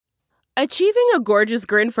Achieving a gorgeous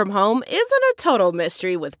grin from home isn't a total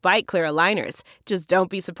mystery with Byte Clear aligners. Just don't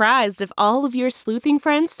be surprised if all of your sleuthing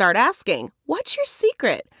friends start asking, "What's your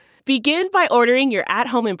secret?" Begin by ordering your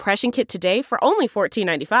at-home impression kit today for only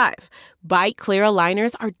 $14.95. Byte Clear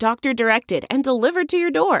aligners are doctor-directed and delivered to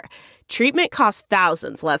your door. Treatment costs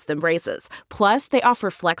thousands less than braces. Plus, they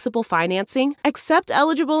offer flexible financing, accept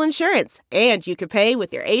eligible insurance, and you can pay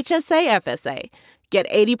with your HSA FSA. Get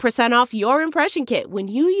 80% off your impression kit when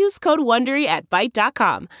you use code WONDERY at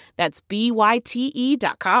Byte.com. That's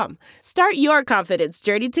BYTE.com. Start your confidence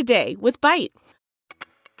journey today with Byte.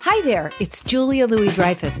 Hi there, it's Julia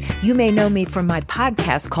Louis-Dreyfus. You may know me from my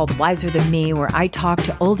podcast called Wiser Than Me, where I talk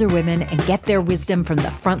to older women and get their wisdom from the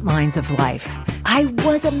front lines of life. I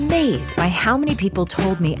was amazed by how many people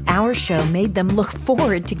told me our show made them look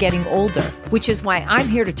forward to getting older, which is why I'm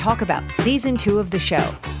here to talk about season 2 of the show.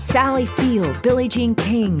 Sally Field, Billie Jean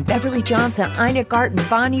King, Beverly Johnson, Ina Garten,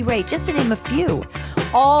 Bonnie Raitt, just to name a few.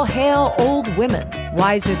 All hail old women.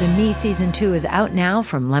 Wiser Than Me season 2 is out now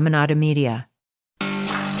from Lemonada Media.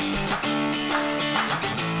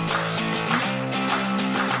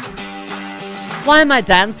 Why am I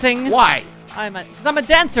dancing? Why? Because I'm a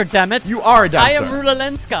dancer, damn it. You are a dancer. I am Rula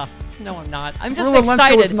Lenska. No, I'm not. I'm just Rula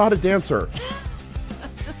excited. Lenska was not a dancer.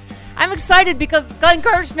 I'm excited because Glenn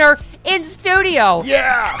Kirshner in studio.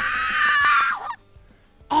 Yeah.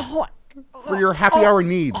 For your happy hour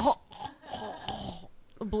needs.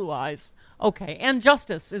 Blue eyes. Okay, and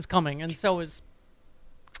Justice is coming, and so is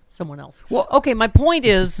someone else. Well, okay, my point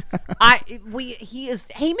is,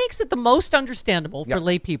 he makes it the most understandable for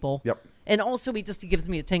lay people. Yep. And also, he gives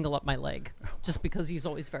me a tingle up my leg, just because he's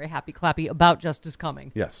always very happy clappy about Justice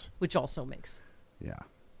coming. Yes. Which also makes. Yeah.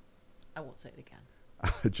 I won't say it again.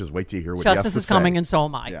 Just wait till you hear what Justice he has to is say. coming, and so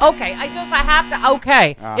am I. Yeah. Okay, I have to.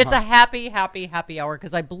 Okay, It's a happy hour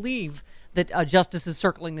because I believe that Justice is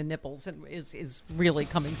circling the nipples and is really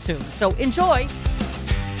coming soon. So enjoy.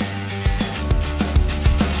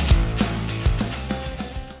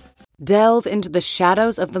 Delve into the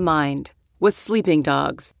shadows of the mind with Sleeping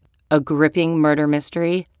Dogs, a gripping murder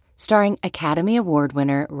mystery starring Academy Award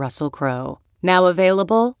winner Russell Crowe. Now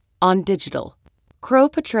available on digital. Crowe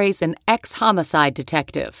portrays an ex-homicide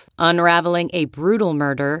detective unraveling a brutal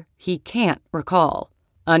murder he can't recall.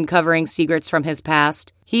 Uncovering secrets from his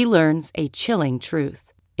past, he learns a chilling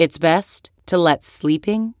truth. It's best to let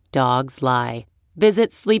sleeping dogs lie.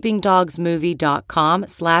 Visit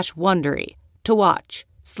sleepingdogsmovie.com/Wondery to watch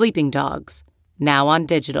Sleeping Dogs, now on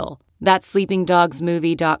digital. That's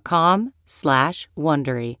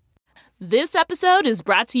sleepingdogsmovie.com/Wondery. This episode is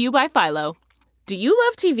brought to you by Philo. Do you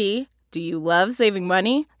love TV? Do you love saving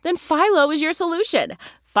money? Then Philo is your solution.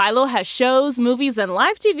 Philo has shows, movies, and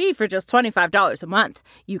live TV for just $25 a month.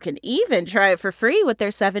 You can even try it for free with their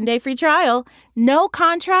 7-day free trial. No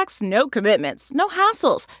contracts, no commitments, no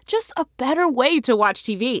hassles. Just a better way to watch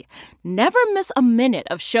TV. Never miss a minute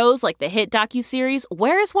of shows like the hit docuseries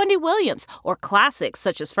Where is Wendy Williams? Or classics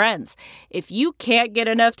such as Friends. If you can't get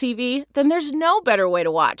enough TV, then there's no better way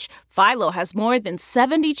to watch. Philo has more than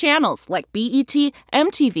 70 channels like BET,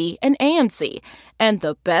 MTV, and AMC. And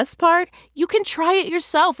the best part? You can try it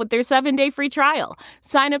yourself with their 7-day free trial.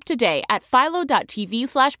 Sign up today at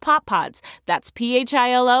philo.tv/poppods. That's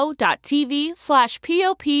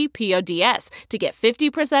philo.tv/POPPODS to get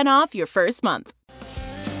 50% off your first month.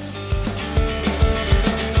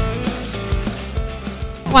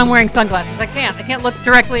 That's why I'm wearing sunglasses. I can't look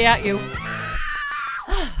directly at you.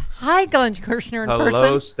 Hi, Glenn Kirshner in person.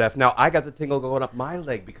 Hello, Steph. Now, I got the tingle going up my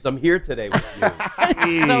leg because I'm here today with you.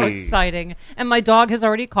 It's so exciting. And my dog has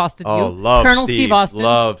already accosted you. Love Colonel Steve. Austin.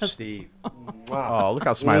 Love Steve. Wow. Oh, look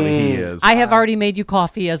how smiley he is. I have already made you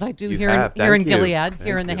coffee, as I do You here have. in Thank you. Gilead,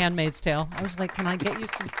 here in Thank The you. Handmaid's Tale. I was like, can I get you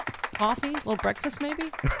some coffee? A little breakfast,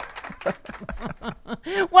 maybe?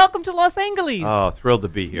 Welcome to Los Angeles. Oh, thrilled to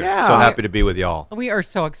be here. Yeah. So happy to be with y'all. We are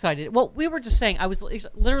so excited. Well, we were just saying, I was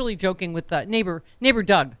literally joking with neighbor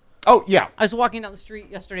Doug. Oh, yeah. I was walking down the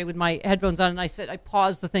street yesterday with my headphones on, and I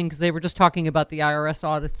paused the thing because they were just talking about the IRS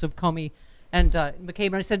audits of Comey and McCabe,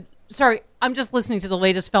 and I said, sorry, I'm just listening to the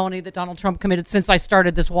latest felony that Donald Trump committed since I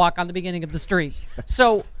started this walk on the beginning of the street.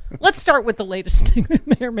 So let's start with the latest thing that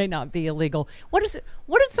may or may not be illegal. What is it?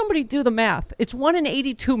 What did somebody do the math? It's 1 in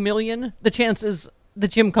 82 million, the chances that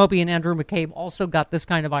Jim Comey and Andrew McCabe also got this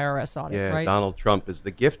kind of IRS audit, Yeah, right? Donald Trump is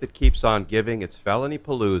the gift that keeps on giving. It's felony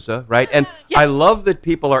palooza, right? And Yes. I love that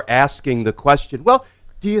people are asking the question, well,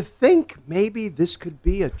 do you think maybe this could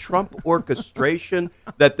be a Trump orchestration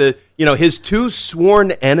that his two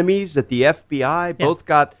sworn enemies at the FBI both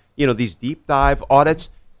got, these deep dive audits?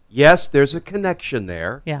 Yes, there's a connection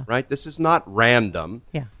there, Yeah. right? This is not random.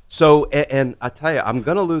 Yeah. So, and I tell you, I'm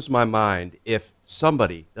going to lose my mind if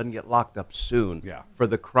somebody doesn't get locked up soon for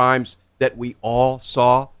the crimes that we all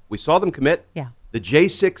saw. We saw them commit. Yeah. The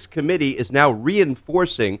J6 committee is now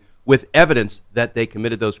reinforcing with evidence that they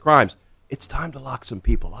committed those crimes. It's time to lock some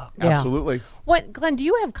people up. Yeah. Absolutely. What, Glenn, do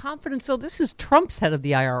you have confidence? So this is Trump's head of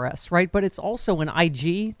the IRS, right? But it's also an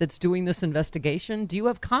IG that's doing this investigation. Do you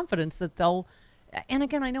have confidence that they'll, and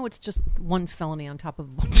again, I know it's just one felony on top of a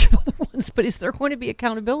bunch of other ones, but is there going to be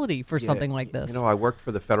accountability for something like this? You know, I worked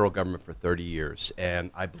for the federal government for 30 years,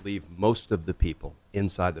 and I believe most of the people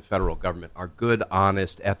inside the federal government are good,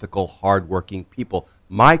 honest, ethical, hardworking people.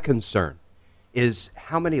 My concern is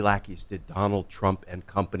how many lackeys did Donald Trump and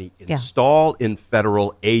company install in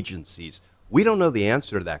federal agencies? We don't know the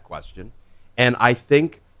answer to that question. And I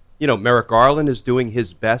think, you know, Merrick Garland is doing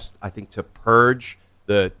his best, I think, to purge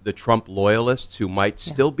the Trump loyalists who might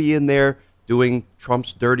still be in there doing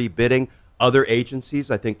Trump's dirty bidding. Other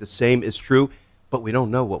agencies, I think the same is true. But we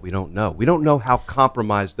don't know what we don't know. We don't know how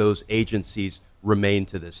compromised those agencies remain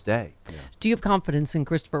to this day. Yeah. Do you have confidence in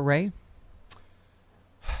Christopher Wray?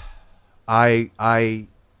 I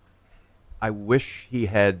wish he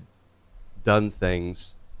had done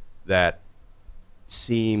things that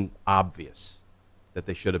seemed obvious that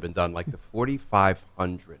they should have been done, like the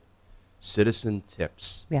 4,500 citizen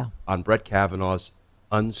tips on Brett Kavanaugh's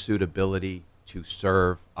unsuitability to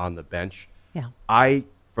serve on the bench. Yeah. I,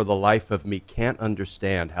 for the life of me, can't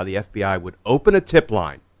understand how the FBI would open a tip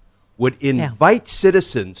line, would invite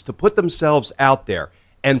citizens to put themselves out there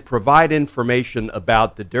and provide information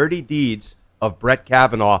about the dirty deeds of Brett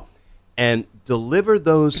Kavanaugh and deliver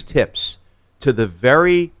those tips to the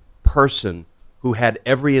very person who had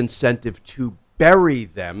every incentive to bury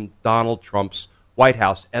them, Donald Trump's White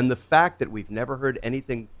House. And the fact that we've never heard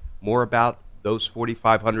anything more about those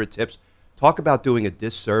 4,500 tips, talk about doing a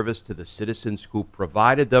disservice to the citizens who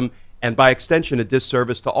provided them, and by extension, a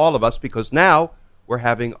disservice to all of us, because now we're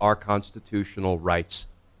having our constitutional rights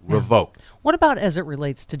revoked. What about as it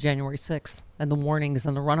relates to January 6th and the warnings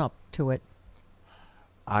and the run-up to it?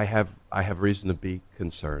 I have reason to be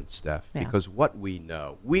concerned, Steph, because what we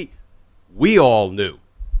know, we all knew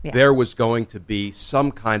there was going to be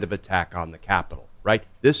some kind of attack on the Capitol, right?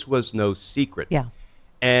 This was no secret. Yeah.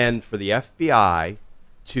 And for the FBI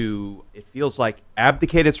to, it feels like,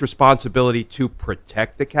 abdicate its responsibility to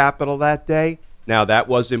protect the Capitol that day, now that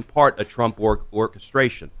was in part a Trump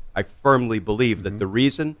orchestration. I firmly believe that the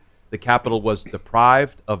reason the Capitol was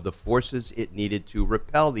deprived of the forces it needed to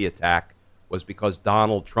repel the attack was because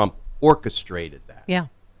Donald Trump orchestrated that. Yeah.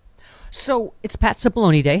 So it's Pat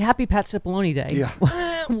Cipollone Day. Happy Pat Cipollone Day. Yeah.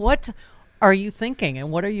 What are you thinking,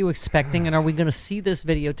 and what are you expecting, and are we going to see this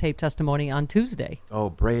videotape testimony on Tuesday? Oh,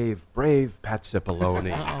 brave Pat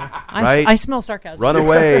Cipollone. Right? I smell sarcasm. Run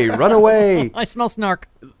away, run away. I smell snark.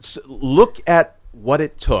 Look at what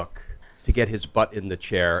it took to get his butt in the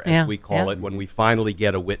chair, as we call it, when we finally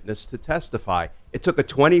get a witness to testify. It took a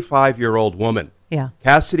 25-year-old woman,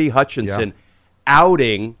 Cassidy Hutchinson,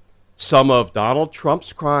 outing some of Donald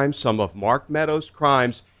Trump's crimes, some of Mark Meadows'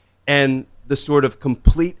 crimes, and the sort of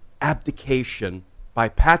complete abdication by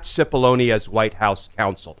Pat Cipollone as White House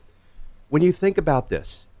counsel. When you think about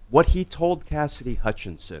this, what he told Cassidy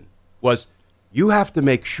Hutchinson was, you have to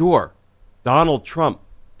make sure Donald Trump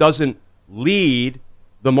doesn't lead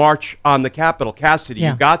the march on the Capitol. Cassidy,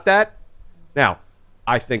 you got that? Now,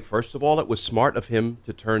 I think, first of all, it was smart of him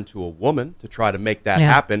to turn to a woman to try to make that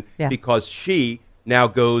happen, because she now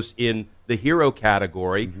goes in the hero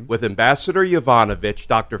category with Ambassador Yovanovitch,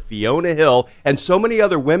 Dr. Fiona Hill, and so many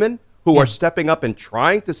other women who are stepping up and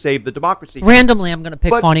trying to save the democracy. Randomly, I'm going to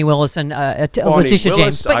pick Fani Willis and Letitia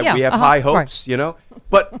James. But we have high hopes, you know.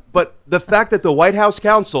 But the fact that the White House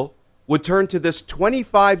counsel would turn to this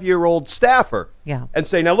 25-year-old staffer and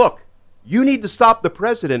say, now, look, you need to stop the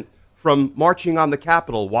president from marching on the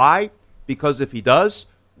Capitol. Why? Because if he does,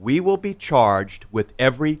 we will be charged with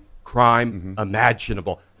every crime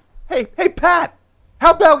imaginable. Hey, Pat,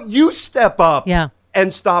 how about you step up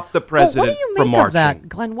and stop the president from marching? What do you make of that,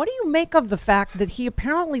 Glenn? What do you make of the fact that he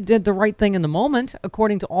apparently did the right thing in the moment,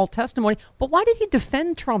 according to all testimony, but why did he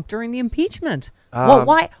defend Trump during the impeachment? Well,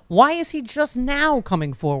 why is he just now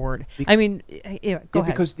coming forward? I mean, go ahead.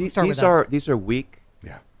 Because these are weak,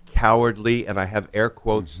 cowardly, and I have air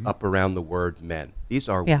quotes up around the word men. These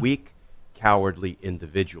are weak, cowardly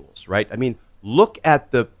individuals, right? I mean, look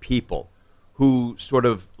at the people who sort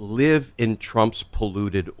of live in Trump's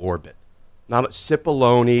polluted orbit. Not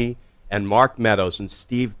Cipollone and Mark Meadows and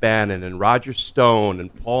Steve Bannon and Roger Stone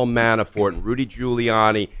and Paul Manafort and Rudy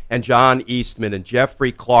Giuliani and John Eastman and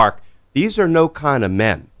Jeffrey Clark. These are no kind of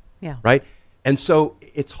men, right? And so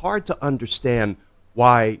it's hard to understand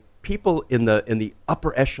why people in the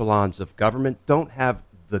upper echelons of government don't have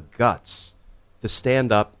the guts to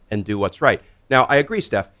stand up and do what's right. Now, I agree,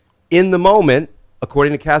 Steph. In the moment,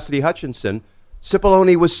 according to Cassidy Hutchinson,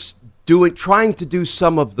 Cipollone was trying to do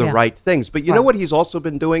some of the right things. But you know what he's also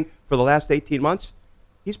been doing for the last 18 months?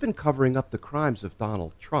 He's been covering up the crimes of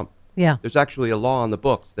Donald Trump. Yeah. There's actually a law on the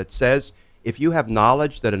books that says if you have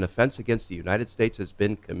knowledge that an offense against the United States has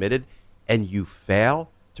been committed and you fail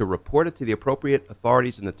to report it to the appropriate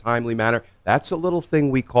authorities in a timely manner, that's a little thing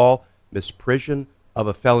we call misprision of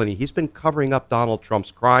a felony. He's been covering up Donald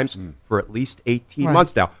Trump's crimes for at least 18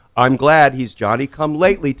 months now. I'm glad he's Johnny come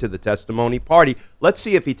lately to the testimony party. Let's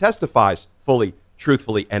see if he testifies fully,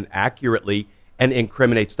 truthfully, and accurately and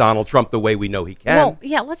incriminates Donald Trump the way we know he can. Well,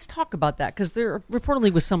 yeah, let's talk about that, because there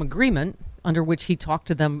reportedly was some agreement under which he talked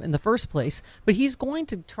to them in the first place, but he's going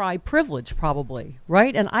to try privilege probably,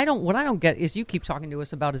 right? And what I don't get is you keep talking to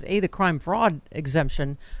us about is the crime fraud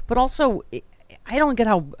exemption, but also I don't get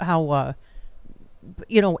how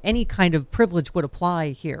any kind of privilege would apply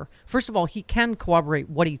here. First of all, he can corroborate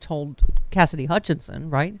what he told Cassidy Hutchinson,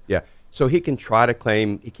 right? Yeah. So he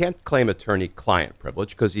can't claim attorney-client privilege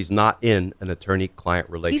because he's not in an attorney-client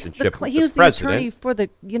relationship with the president. He was the attorney for the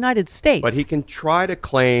United States. But he can try to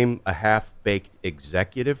claim a half-baked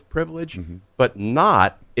executive privilege, but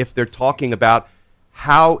not if they're talking about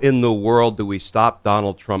how in the world do we stop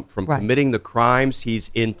Donald Trump from committing the crimes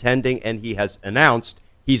he's intending and he has announced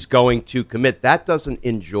he's going to commit. That doesn't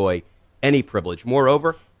enjoy any privilege.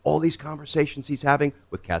 Moreover, all these conversations he's having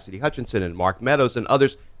with Cassidy Hutchinson and Mark Meadows and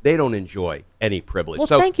others, they don't enjoy any privilege.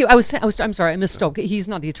 Well, thank you. I'm sorry, I misspoke. He's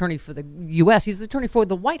not the attorney for the U.S. He's the attorney for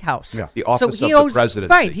the White House. Yeah. The office of the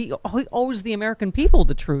presidency. Right. He owes the American people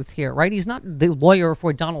the truth here, right? He's not the lawyer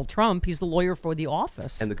for Donald Trump. He's the lawyer for the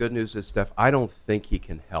office. And the good news is, Steph, I don't think he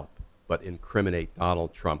can help but incriminate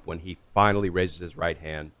Donald Trump when he finally raises his right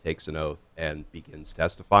hand, takes an oath, and begins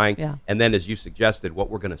testifying. Yeah. And then, as you suggested, what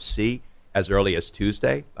we're going to see as early as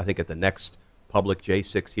Tuesday, I think at the next public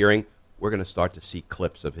J6 hearing, we're going to start to see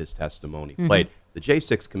clips of his testimony played. The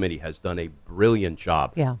J6 committee has done a brilliant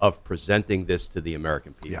job of presenting this to the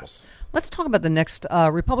American people. Yes. Let's talk about the next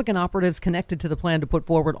Republican operatives connected to the plan to put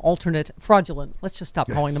forward fraudulent, let's just stop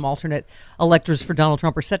calling them alternate electors for Donald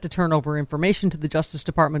Trump, are set to turn over information to the Justice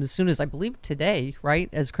Department as soon as, I believe, today, right?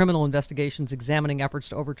 As criminal investigations examining efforts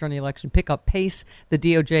to overturn the election pick up pace, the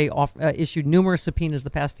DOJ issued numerous subpoenas the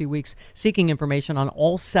past few weeks seeking information on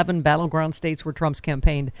all 7 battleground states where Trump's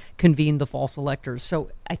campaign convened the false electors.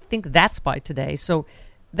 So I think that's by today. So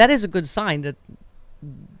that is a good sign that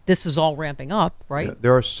this is all ramping up, right? Yeah,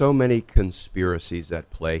 there are so many conspiracies at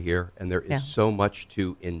play here, and there is so much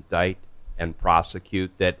to indict and prosecute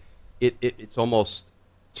that it's almost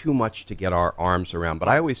too much to get our arms around. But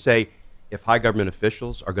I always say, if high government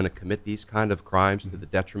officials are going to commit these kind of crimes to the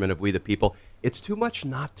detriment of we the people, it's too much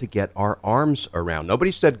not to get our arms around.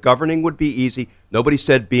 Nobody said governing would be easy. Nobody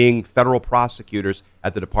said being federal prosecutors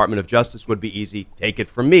at the Department of Justice would be easy. Take it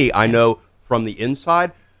from me. I know from the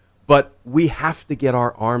inside. But we have to get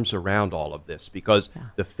our arms around all of this because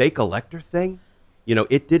the fake elector thing,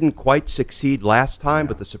 it didn't quite succeed last time,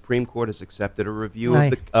 but the Supreme Court has accepted a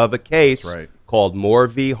review of a case called Moore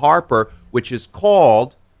v. Harper, which is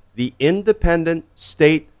called the Independent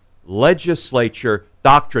State Legislature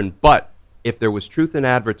Doctrine. But if there was truth in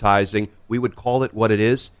advertising, we would call it what it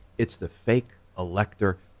is. It's the fake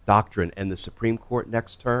elector doctrine. And the Supreme Court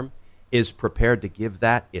next term is prepared to give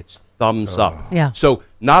that its thumbs up. Yeah. So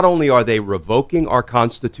not only are they revoking our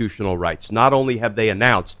constitutional rights, not only have they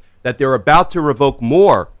announced that they're about to revoke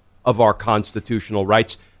more of our constitutional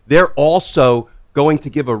rights, they're also going to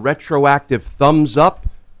give a retroactive thumbs up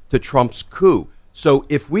to Trump's coup. So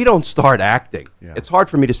if we don't start acting, it's hard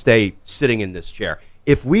for me to stay sitting in this chair.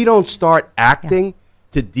 If we don't start acting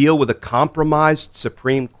to deal with a compromised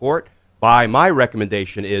Supreme Court, my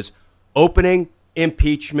recommendation is opening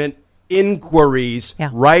impeachment inquiries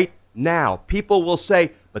right now. People will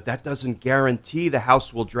say, but that doesn't guarantee the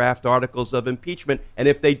House will draft articles of impeachment. And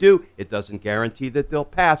if they do, it doesn't guarantee that they'll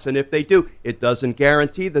pass. And if they do, it doesn't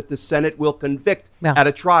guarantee that the Senate will convict at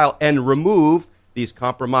a trial and remove these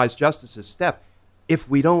compromised justices. Steph, if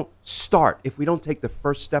we don't take the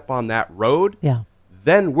first step on that road,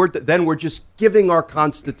 then we're just giving our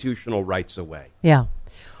constitutional rights away. Yeah.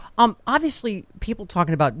 Obviously, people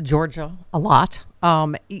talking about Georgia a lot.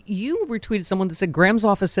 You retweeted someone that said Graham's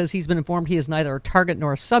office says he's been informed he is neither a target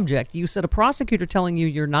nor a subject. You said a prosecutor telling you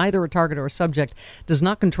you're neither a target or a subject does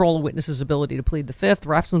not control a witness's ability to plead the fifth.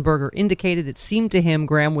 Raffensperger indicated it seemed to him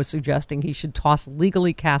Graham was suggesting he should toss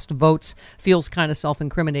legally cast votes. Feels kind of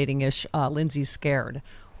self-incriminating-ish. Lindsay's scared.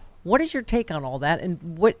 What is your take on all that?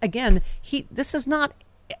 And what, again, this is not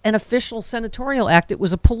an official senatorial act. It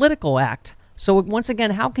was a political act. So once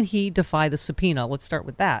again, how can he defy the subpoena? Let's start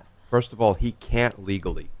with that. First of all, he can't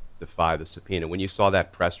legally defy the subpoena. When you saw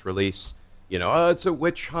that press release, it's a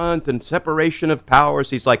witch hunt and separation of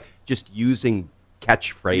powers. He's like just using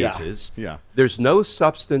catchphrases. Yeah. There's no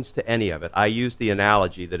substance to any of it. I use the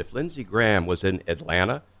analogy that if Lindsey Graham was in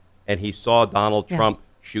Atlanta and he saw Donald Trump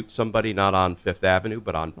shoot somebody not on Fifth Avenue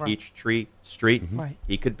but on Peachtree Street,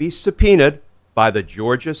 he could be subpoenaed by the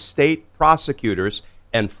Georgia state prosecutors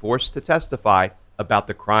and forced to testify about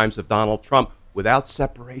the crimes of Donald Trump without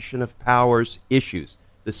separation of powers issues.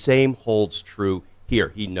 The same holds true here.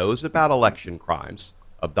 He knows about election crimes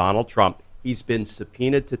of Donald Trump. He's been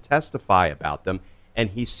subpoenaed to testify about them,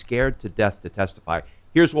 and he's scared to death to testify.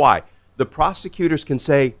 Here's why. The prosecutors can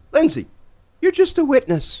say, Lindsey, you're just a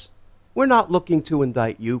witness. We're not looking to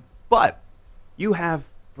indict you, but you have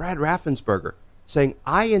Brad Raffensperger saying,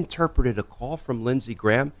 I interpreted a call from Lindsey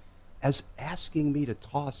Graham as asking me to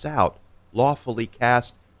toss out lawfully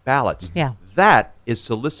cast ballots. Yeah. That is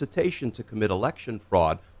solicitation to commit election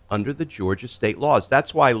fraud under the Georgia state laws.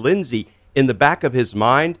 That's why Lindsey, in the back of his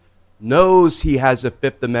mind, knows he has a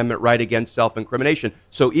Fifth Amendment right against self-incrimination.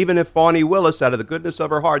 So even if Fani Willis, out of the goodness of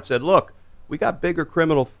her heart, said, look, we got bigger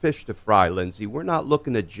criminal fish to fry, Lindsey. We're not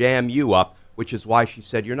looking to jam you up, which is why she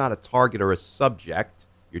said you're not a target or a subject.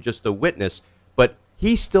 You're just a witness. But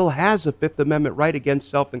he still has a Fifth Amendment right against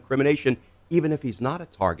self-incrimination, even if he's not a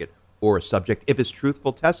target or a subject, if his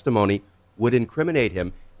truthful testimony would incriminate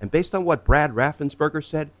him. And based on what Brad Raffensperger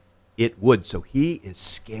said, it would. So he is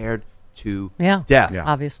scared to death,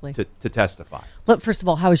 obviously, to testify. Look, first of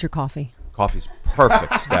all, how is your coffee? Coffee's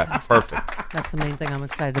perfect, Steph. Perfect. That's the main thing I'm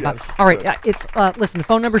excited about. All right, listen, the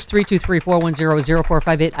phone number is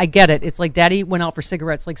 323-410-0458. I get it. It's like Daddy went out for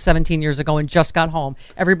cigarettes like 17 years ago and just got home.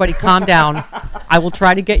 Everybody calm down. I will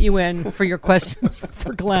try to get you in for your questions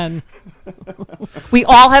for Glenn. We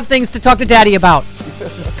all have things to talk to Daddy about.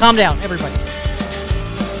 Just calm down, everybody.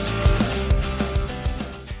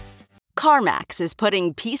 CarMax is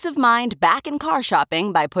putting peace of mind back in car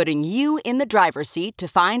shopping by putting you in the driver's seat to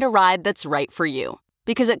find a ride that's right for you.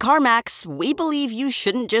 Because at CarMax, we believe you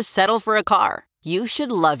shouldn't just settle for a car. You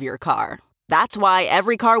should love your car. That's why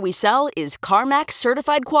every car we sell is CarMax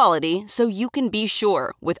certified quality, so you can be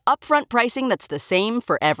sure with upfront pricing that's the same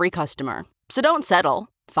for every customer. So don't settle.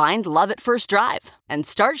 Find love at first drive and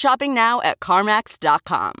start shopping now at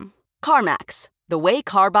CarMax.com. CarMax, the way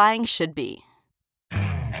car buying should be.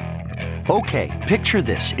 Okay, picture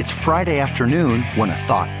this. It's Friday afternoon when a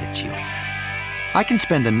thought hits you. I can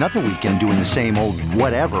spend another weekend doing the same old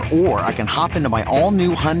whatever, or I can hop into my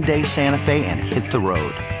all-new Hyundai Santa Fe and hit the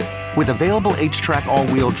road. With available H-Track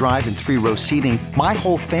all-wheel drive and 3-row seating, my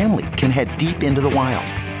whole family can head deep into the wild.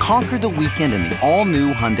 Conquer the weekend in the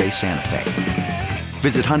all-new Hyundai Santa Fe.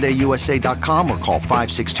 Visit HyundaiUSA.com or call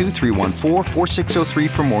 562-314-4603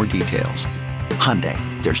 for more details. Hyundai,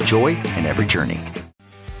 there's joy in every journey.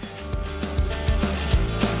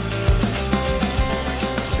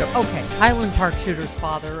 Okay, Highland Park shooter's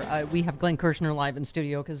father. We have Glenn Kirshner live in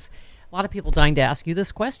studio because a lot of people dying to ask you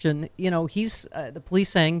this question. He's the police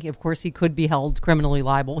saying, of course, he could be held criminally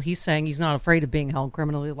liable. He's saying he's not afraid of being held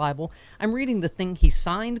criminally liable. I'm reading the thing he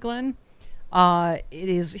signed, Glenn.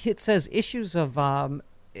 It says issues of. Hang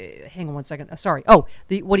on one second. Sorry.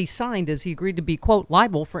 What he signed is he agreed to be, quote,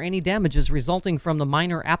 liable for any damages resulting from the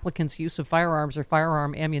minor applicant's use of firearms or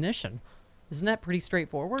firearm ammunition. Isn't that pretty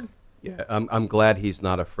straightforward? Yeah, I'm glad he's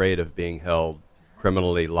not afraid of being held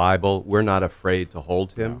criminally liable. We're not afraid to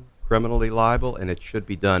hold him criminally liable, and it should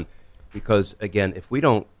be done because, again, if we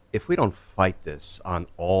don't fight this on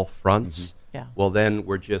all fronts, well, then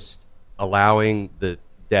we're just allowing the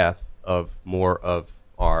death of more of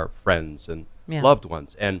our friends and loved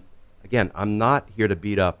ones. And again, I'm not here to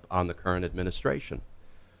beat up on the current administration,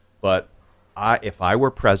 but if I were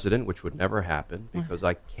president, which would never happen because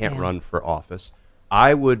I can't run for office,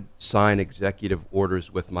 I would sign executive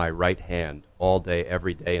orders with my right hand all day,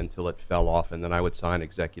 every day until it fell off, and then I would sign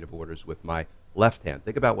executive orders with my left hand.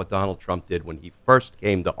 Think about what Donald Trump did when he first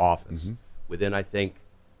came to office. Within, I think,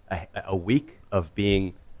 a week of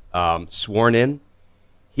being sworn in,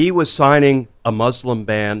 he was signing a Muslim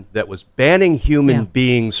ban that was banning human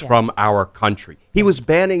beings from our country. He was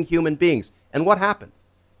banning human beings. And what happened?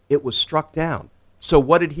 It was struck down. So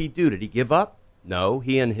what did he do? Did he give up? No,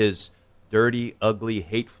 he and his dirty, ugly,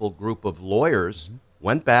 hateful group of lawyers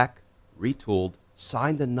went back, retooled,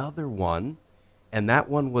 signed another one, and that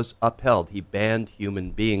one was upheld. He banned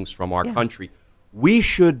human beings from our country. We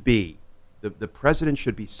should be, the president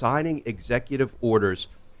should be signing executive orders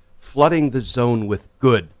flooding the zone with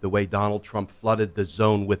good, the way Donald Trump flooded the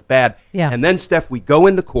zone with bad. Yeah. And then, Steph, we go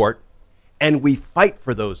into court and we fight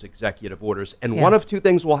for those executive orders. And one of two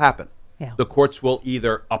things will happen. Yeah. The courts will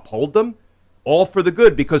either uphold them, all for the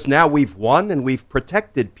good, because now we've won and we've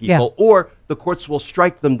protected people, or the courts will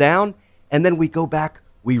strike them down, and then we go back,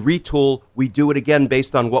 we retool, we do it again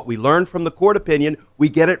based on what we learned from the court opinion, we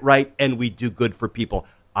get it right, and we do good for people.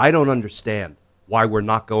 I don't understand why we're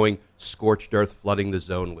not going scorched earth, flooding the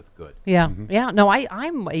zone with good. Yeah, yeah. No,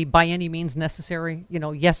 I'm a by any means necessary,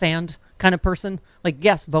 yes and kind of person. Like,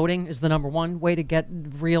 yes, voting is the number one way to get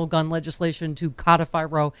real gun legislation to codify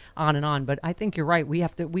Roe, on and on. But I think you're right.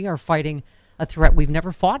 We are fighting a threat we've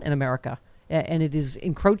never fought in America. And it is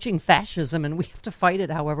encroaching fascism, and we have to fight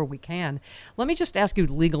it however we can. Let me just ask you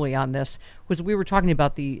legally on this, because we were talking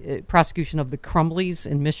about the prosecution of the Crumbleys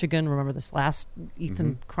in Michigan. Remember this last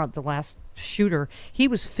Ethan Crump, the last shooter? He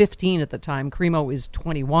was 15 at the time. Cremo is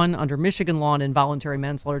 21. Under Michigan law, an involuntary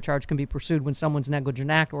manslaughter charge can be pursued when someone's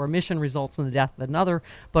negligent act or omission results in the death of another.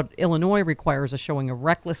 But Illinois requires a showing of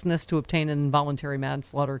recklessness to obtain an involuntary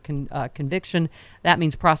manslaughter conviction. That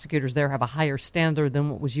means prosecutors there have a higher standard than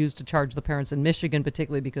what was used to charge the parents in Michigan,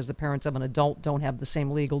 particularly because the parents of an adult don't have the same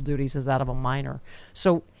legal duties as that of a minor.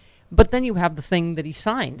 So, but then you have the thing that he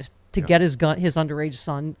signed to get his underage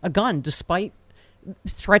son a gun, despite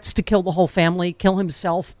threats to kill the whole family, kill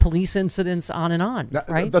himself, police incidents, on and on.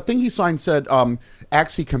 Right? The thing he signed said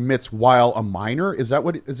acts he commits while a minor. Is that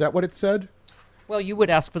what it said? Well, you would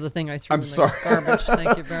ask for the thing I threw in sorry. the garbage.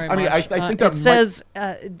 Thank you very much. I think that it says,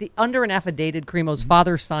 under an affidavit Cremo's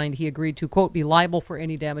father signed, he agreed to, quote, be liable for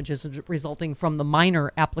any damages resulting from the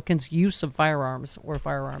minor applicant's use of firearms or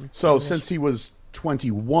firearm. So since he was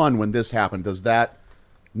 21 when this happened, does that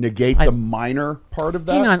negate the minor part of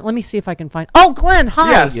that? Hang on, let me see if I can find... Oh, Glenn,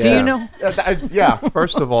 hi. Yes. Do you know? Yeah.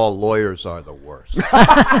 First of all, lawyers are the worst.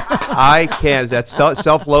 I can't. That's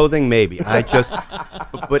self-loathing, maybe. But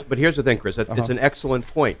here's the thing, Chris. It's an excellent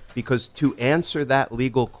point, because to answer that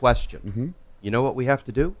legal question, you know what we have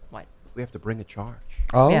to do? What? We have to bring a charge.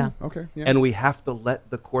 Oh, yeah. Okay. Yeah. And we have to let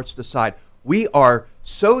the courts decide. We are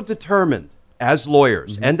so determined as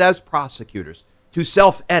lawyers and as prosecutors to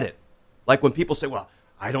self-edit. Like when people say, well,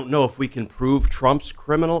 I don't know if we can prove Trump's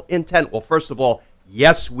criminal intent. Well, first of all,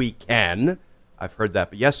 yes, we can. I've heard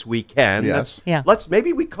that, but yes, we can. Yes.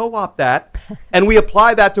 Maybe we co-opt that and we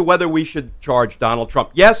apply that to whether we should charge Donald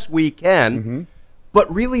Trump. Yes, we can.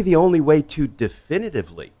 But really the only way to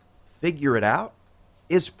definitively figure it out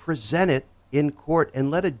is present it in court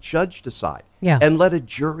and let a judge decide and let a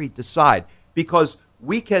jury decide, because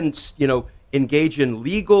we can, engage in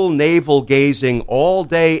legal navel gazing all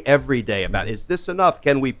day, every day about, is this enough?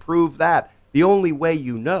 Can we prove that? The only way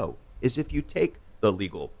you know is if you take the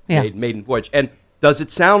legal maiden voyage. And does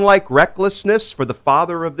it sound like recklessness for the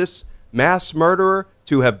father of this mass murderer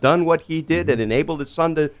to have done what he did and enabled his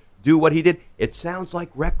son to do what he did? It sounds like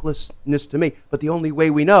recklessness to me. But the only way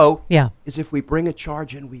we know is if we bring a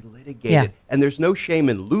charge and we litigate it. And there's no shame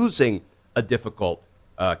in losing a difficult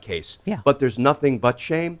case. But there's nothing but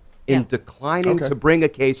shame in declining to bring a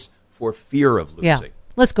case for fear of losing. Yeah.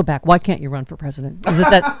 Let's go back. Why can't you run for president? Was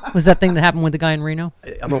that thing that happened with the guy in Reno?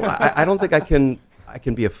 I don't think I can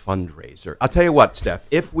be a fundraiser. I'll tell you what, Steph.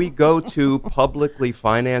 If we go to publicly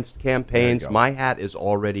financed campaigns, my hat is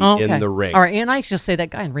already in the ring. All right, and I just say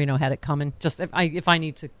that guy in Reno had it coming. Just if I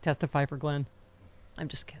need to testify for Glenn, I'm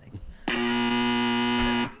just kidding.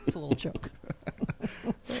 It's a little joke.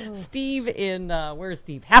 Steve in where is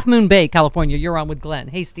Steve? Half Moon Bay, California. You're on with Glenn.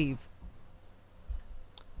 Hey, Steve.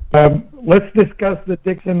 Let's discuss the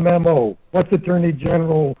Dixon memo. What's Attorney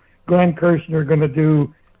General Glenn Kirshner going to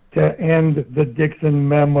do to end the Dixon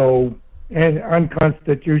memo and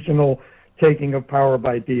unconstitutional taking of power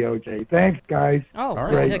by DOJ? Thanks, guys. Oh,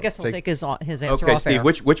 right. I guess I'll take his answer off Okay, Steve.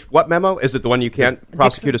 air. What memo? Is it the one you can't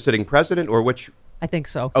prosecute a sitting president, or which? I think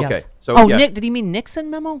so. Okay. Yes. So, Nick, did he mean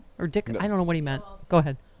Nixon memo or Dick? No. I don't know what he meant. Go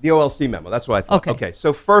ahead. The OLC memo. That's what I thought. Okay.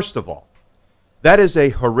 So first of all, that is a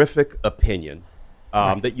horrific opinion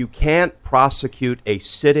that you can't prosecute a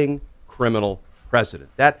sitting criminal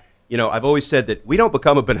president. That, I've always said that we don't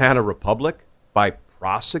become a banana republic by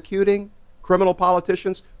prosecuting criminal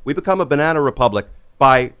politicians. We become a banana republic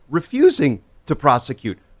by refusing to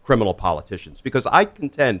prosecute criminal politicians, because I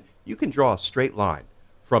contend you can draw a straight line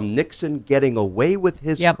from Nixon getting away with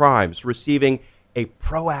his crimes, receiving a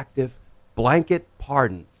proactive blanket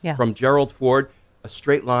pardon from Gerald Ford, a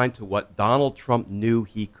straight line to what Donald Trump knew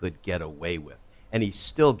he could get away with. And he's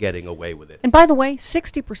still getting away with it. And by the way,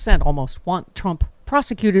 60% almost want Trump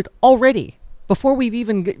prosecuted already before we've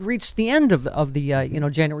even reached the end of the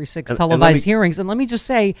January 6th And televised hearings. And let me just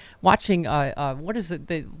say, watching what is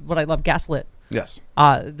it? What I love, Gaslit. Yes.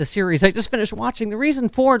 The series I just finished watching. The reason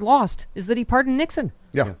Ford lost is that he pardoned Nixon.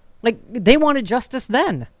 Yeah. Like, they wanted justice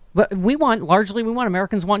then. But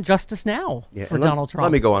Americans want justice now for Donald Trump.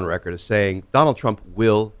 Let me go on record as saying Donald Trump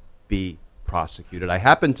will be prosecuted. I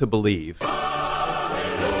happen to believe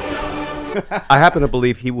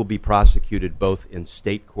he will be prosecuted both in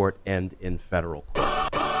state court and in federal court.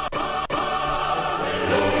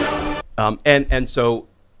 And so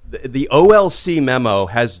the OLC memo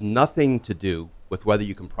has nothing to do with whether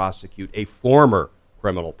you can prosecute a former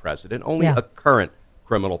criminal president, only a current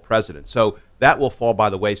criminal president. So that will fall by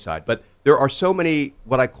the wayside. But there are so many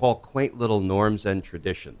what I call quaint little norms and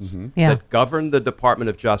traditions that govern the Department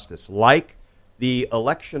of Justice, like the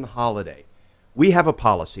election holiday. We have a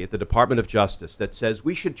policy at the Department of Justice that says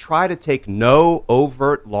we should try to take no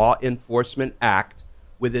overt law enforcement act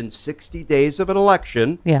within 60 days of an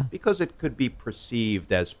election because it could be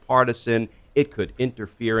perceived as partisan. It could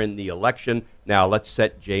interfere in the election. Now, let's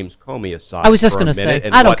set James Comey aside. I was just going to say,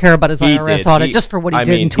 I don't care about his IRS audit, just for what he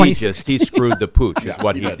did in 2016. He screwed the pooch is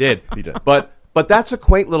what he did. He did. But that's a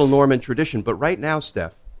quaint little norm and tradition. But right now,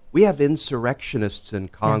 Steph, we have insurrectionists in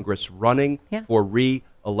Congress running for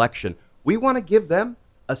re-election. We want to give them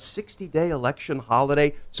a 60-day election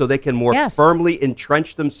holiday so they can more firmly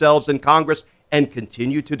entrench themselves in Congress and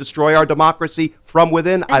continue to destroy our democracy from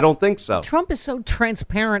within? I don't think so. Trump is so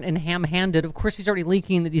transparent and ham-handed. Of course, he's already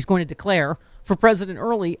leaking that he's going to declare for president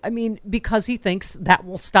early. I mean, because he thinks that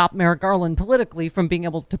will stop Merrick Garland politically from being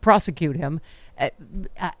able to prosecute him.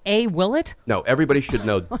 Will it? No, everybody should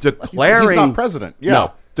know. Declaring he's not president. Yeah.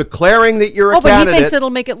 No, declaring that you're a but candidate. He thinks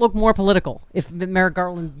it'll make it look more political if Merrick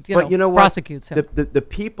Garland prosecutes him. The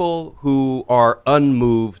people who are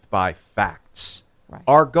unmoved by facts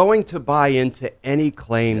are going to buy into any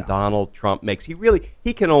claim Donald Trump makes.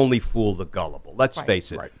 He can only fool the gullible. Let's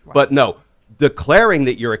face it. Right. But no, declaring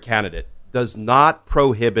that you're a candidate does not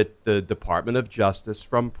prohibit the Department of Justice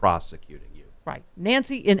from prosecuting you. Right.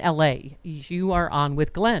 Nancy in L.A., you are on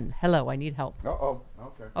with Glenn. Hello, I need help. Uh-oh.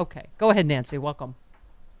 Okay. Okay. Go ahead, Nancy. Welcome.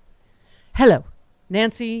 Hello.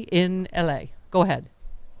 Nancy in L.A. Go ahead.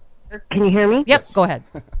 Can you hear me? Yep. Yes. Go ahead.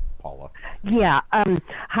 Paula. Yeah.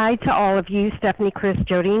 Hi to all of you, Stephanie, Chris,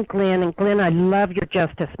 Jody, and Glenn. And Glenn, I love your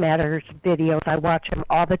Justice Matters videos. I watch them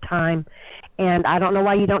all the time. And I don't know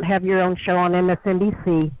why you don't have your own show on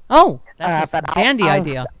MSNBC. Oh, that's a dandy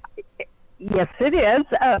idea. Yes, it is.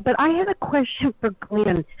 But I have a question for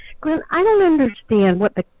Glenn. Glenn, I don't understand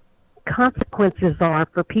what the consequences are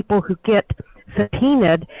for people who get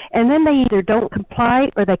subpoenaed, and then they either don't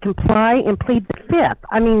comply or they comply and plead the fifth.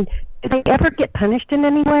 I mean, do they ever get punished in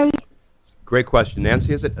any way? Great question,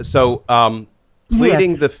 Nancy. Is it so?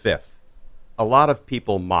 Pleading the fifth. A lot of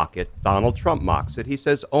people mock it. Donald Trump mocks it. He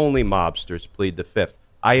says only mobsters plead the fifth.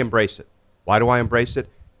 I embrace it. Why do I embrace it?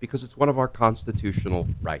 Because it's one of our constitutional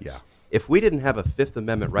rights. Yeah. If we didn't have a Fifth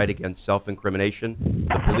Amendment right against self-incrimination,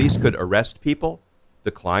 the police could arrest people,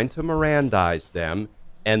 decline to Mirandize them,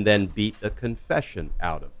 and then beat a confession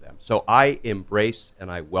out of them. So I embrace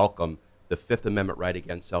and I welcome the Fifth Amendment right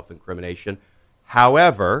against self-incrimination.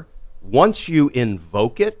 However, once you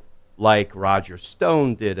invoke it, like Roger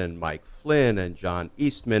Stone did and Mike Flynn and John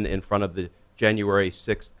Eastman in front of the January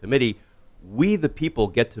 6th committee, we the people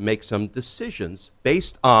get to make some decisions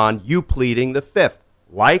based on you pleading the fifth.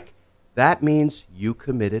 Like, that means you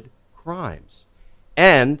committed crimes.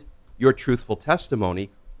 And your truthful testimony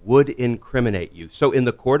would incriminate you. So in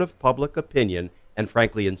the court of public opinion, and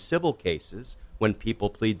frankly in civil cases, when people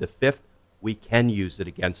plead the fifth, we can use it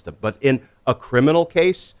against them. But in a criminal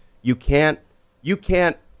case, you can't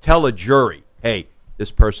tell a jury, hey,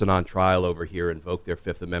 this person on trial over here invoked their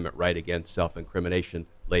Fifth Amendment right against self-incrimination.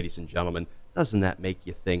 Ladies and gentlemen, doesn't that make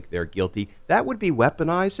you think they're guilty? That would be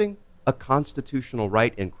weaponizing a constitutional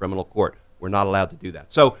right in criminal court. We're not allowed to do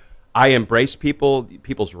that. So I embrace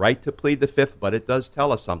people's right to plead the fifth, but it does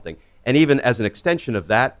tell us something. And even as an extension of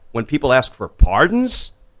that, when people ask for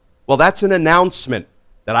pardons, well, that's an announcement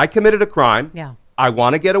that I committed a crime. Yeah. I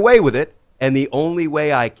want to get away with it, and the only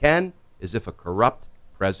way I can is if a corrupt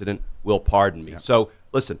president will pardon me. Yeah. So,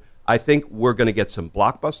 listen, I think we're going to get some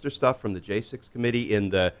blockbuster stuff from the J6 committee in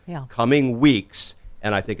the coming weeks,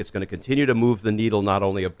 and I think it's going to continue to move the needle not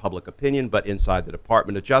only of public opinion, but inside the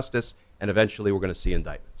Department of Justice, and eventually we're going to see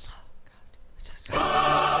indictments.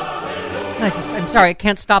 I'm sorry, I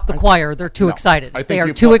can't stop the choir. They're too excited. They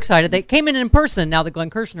are too excited. They came in person now that Glenn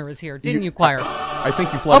Kirshner is here. Didn't you, choir? I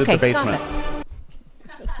think you flooded the basement. Stop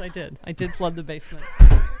it. Yes, I did. I did flood the basement.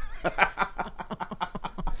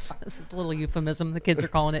 This is a little euphemism. The kids are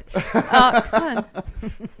calling it. Glenn,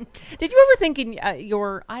 did you ever think in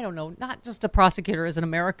your, I don't know, not just a prosecutor, as an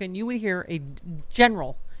American, you would hear a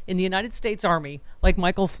general in the United States Army like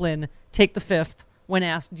Michael Flynn take the fifth when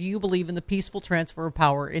asked, do you believe in the peaceful transfer of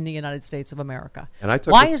power in the United States of America? And I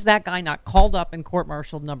took Why is that guy not called up and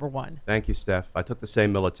court-martialed, number one? Thank you, Steph. I took the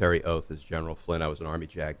same military oath as General Flynn. I was an Army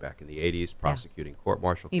JAG back in the 80s, prosecuting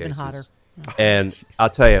court-martial cases. Even hotter. And I'll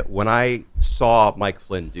tell you, when I saw Mike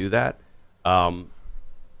Flynn do that,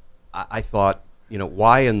 I thought,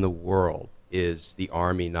 why in the world is the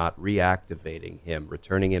Army not reactivating him,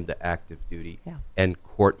 returning him to active duty, and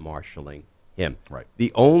court-martialing him? Right.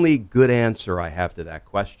 The only good answer I have to that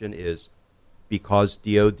question is because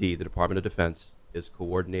DOD, the Department of Defense, is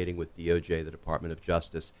coordinating with DOJ, the Department of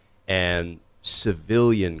Justice, and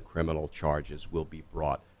civilian criminal charges will be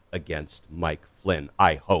brought against Mike Flynn,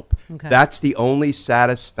 I hope. Okay. That's the only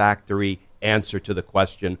satisfactory answer to the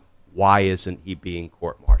question, why isn't he being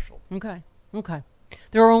court-martialed? Okay.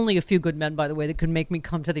 There are only a few good men, by the way, that could make me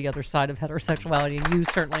come to the other side of heterosexuality, and you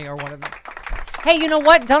certainly are one of them. Hey, you know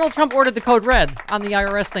what? Donald Trump ordered the code red on the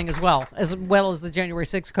IRS thing as well as the January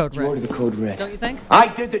 6th code red. You ordered the code red. Don't you think? I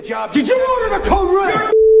did the job. Did you order the code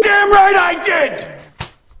red? Damn right I did!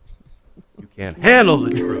 You can't handle the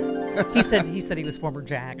truth. He said he was former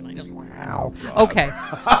JAG, and I just, wow. Okay.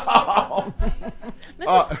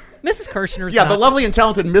 Mrs. Kirshner's the lovely and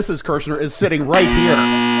talented Mrs. Kirshner is sitting right here.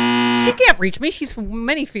 She can't reach me. She's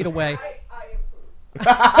many feet away.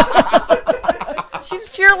 She's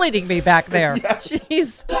cheerleading me back there.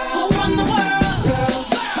 Yes.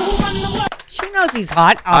 She knows he's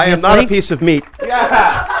hot, obviously. I am not a piece of meat.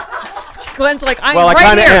 Yes. Glenn's like, I'm well, I right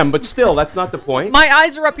kind of here. am, but still, that's not the point. My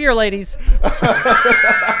eyes are up here, ladies.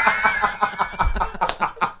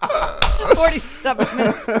 47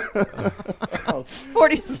 minutes.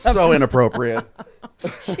 47. So inappropriate.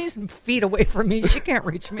 She's feet away from me. She can't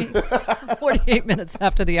reach me. 48 minutes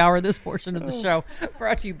after the hour, this portion of the show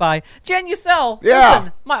brought to you by Jen Ucell.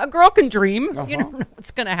 Yeah. Listen, a girl can dream. You don't know what's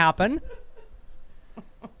going to happen.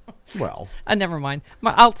 Well. Never mind.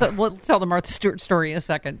 We'll tell the Martha Stewart story in a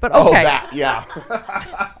second. But okay. Oh, that, yeah.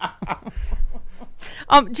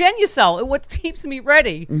 Jen Ucell, what keeps me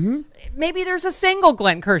ready? Mm-hmm. Maybe there's a single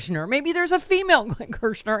Glenn Kirshner. Maybe there's a female Glenn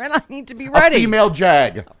Kirshner, and I need to be ready. A female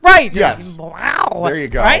JAG. Right. Yes. Wow. There you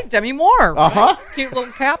go. Right? Demi Moore. Uh-huh. Right? Cute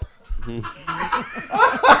little cap.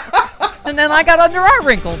 And then I got under eye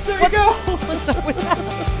wrinkles. There you go. What's up with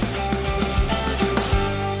that?